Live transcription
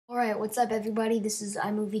Alright, what's up everybody? This is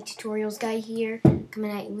imovietutorialsguy here,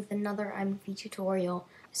 coming at you with another iMovie tutorial.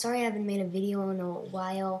 Sorry I haven't made a video in a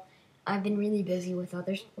while. I've been really busy with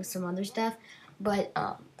some other stuff, but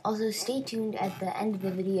also stay tuned at the end of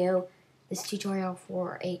the video, this tutorial,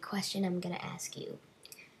 for a question I'm going to ask you.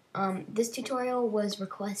 This tutorial was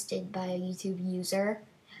requested by a YouTube user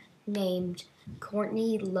named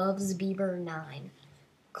Courtney Loves Bieber 9.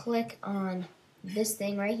 Click on this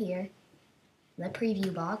thing right here, the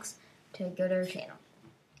preview box, to go to her channel.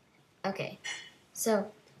 Okay,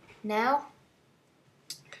 so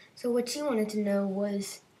what she wanted to know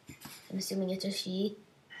was, I'm assuming it's a she,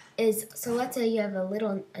 is, so let's say you have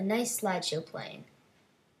a nice slideshow playing,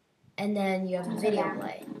 and then you have a video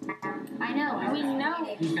play. I know, we know.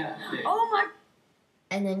 Oh my!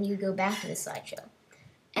 And then you go back to the slideshow.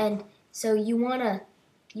 And so you wanna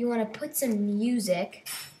put some music.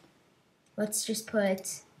 Let's just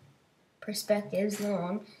put perspectives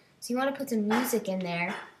long. So you want to put some music in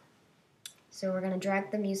there. So we're going to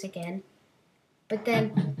drag the music in. But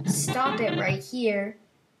then stop it right here.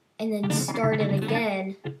 And then start it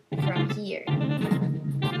again from here.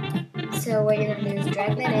 So what you're going to do is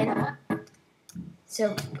drag that in.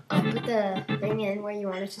 So put the thing in where you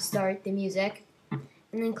want it to start, the music. And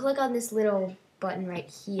then click on this little button right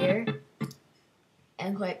here.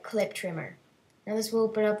 And click Clip Trimmer. Now this will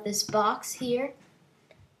open up this box here.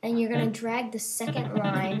 And you're going to drag the second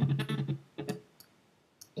line.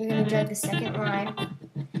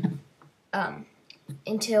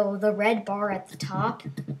 Until the red bar at the top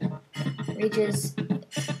reaches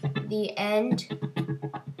the end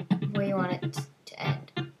where you want it to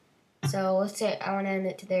end. So let's say I want to end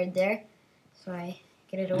it to there. So I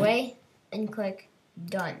get it away and click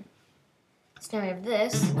Done. So now I have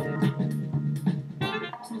this.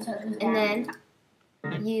 And then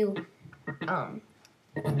you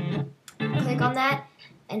click on that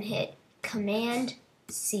and hit Command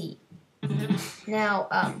C. Now,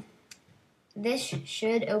 this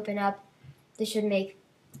should open up. This should make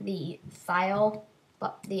the file,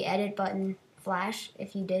 the edit button flash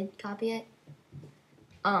if you did copy it.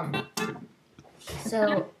 Now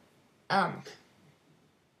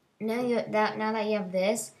that you have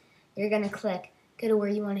this, you're gonna go to where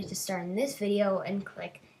you want it to start in this video and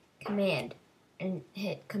click Command and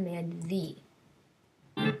hit Command V.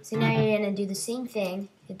 So now you're going to do the same thing,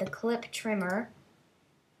 hit the clip trimmer,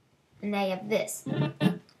 and now you have this.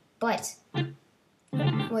 But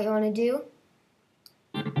what you want to do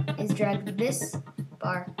is drag this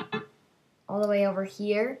bar all the way over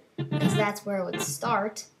here, because that's where it would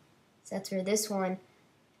start. So that's where this one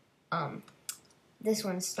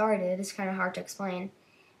started. It's kind of hard to explain.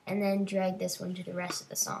 And then drag this one to the rest of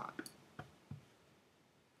the song,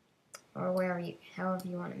 or however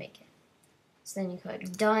you want to make it. So then you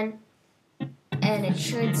click Done, and it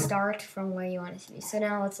should start from where you want it to be. So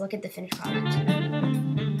now let's look at the finished product.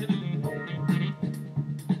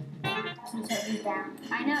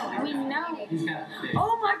 I know, we know.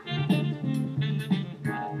 Oh my!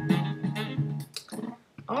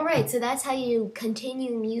 Alright, so that's how you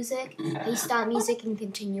continue music. How you stop music and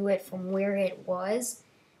continue it from where it was.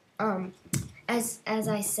 As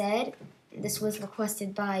I said, this was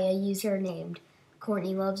requested by a user named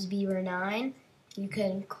Courtney Loves Bieber 9. You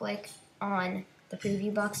can click on the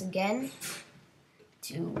preview box again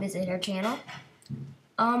to visit her channel.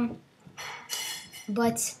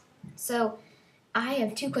 So I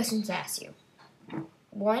have two questions to ask you.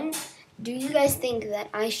 One, do you guys think that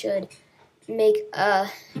I should make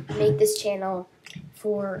this channel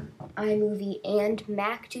for iMovie and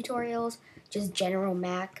Mac tutorials? Just general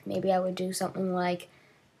Mac. Maybe I would do something like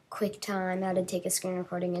QuickTime, how to take a screen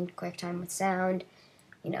recording in QuickTime with sound,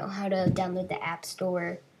 how to download the App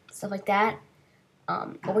Store, stuff like that.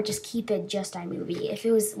 Or just keep it just iMovie. If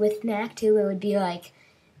it was with Mac too, it would be like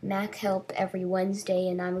Mac help every Wednesday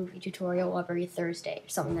and iMovie tutorial every Thursday, or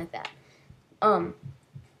something like that. And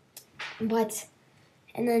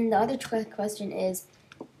then the other question is,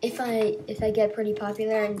 if I get pretty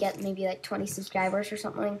popular and get maybe like 20 subscribers or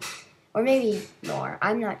something, or maybe more.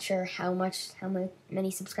 I'm not sure how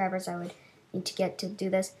many subscribers I would need to get to do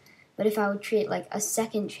this. But if I would create like a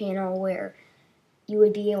second channel where I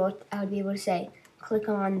would be able to say, click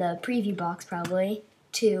on the preview box probably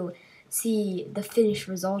to see the finished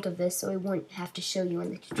result of this, so it wouldn't have to show you in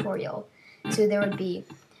the tutorial. So there would be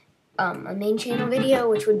a main channel video,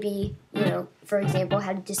 which would be, for example,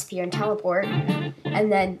 how to disappear and teleport.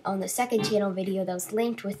 And then on the second channel video that was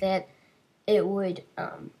linked with it, it would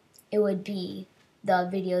be the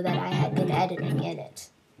video that I had been editing in it.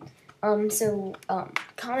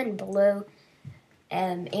 Comment below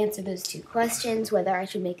and answer those two questions, whether I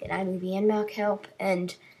should make an iMovie and Mac help,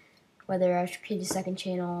 and whether I should create a second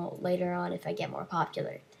channel later on if I get more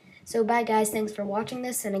popular. So bye guys, thanks for watching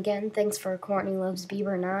this, and again, thanks for Courtney Loves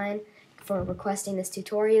Bieber 9 for requesting this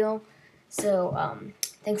tutorial. So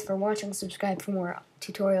thanks for watching, subscribe for more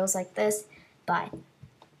tutorials like this. Bye.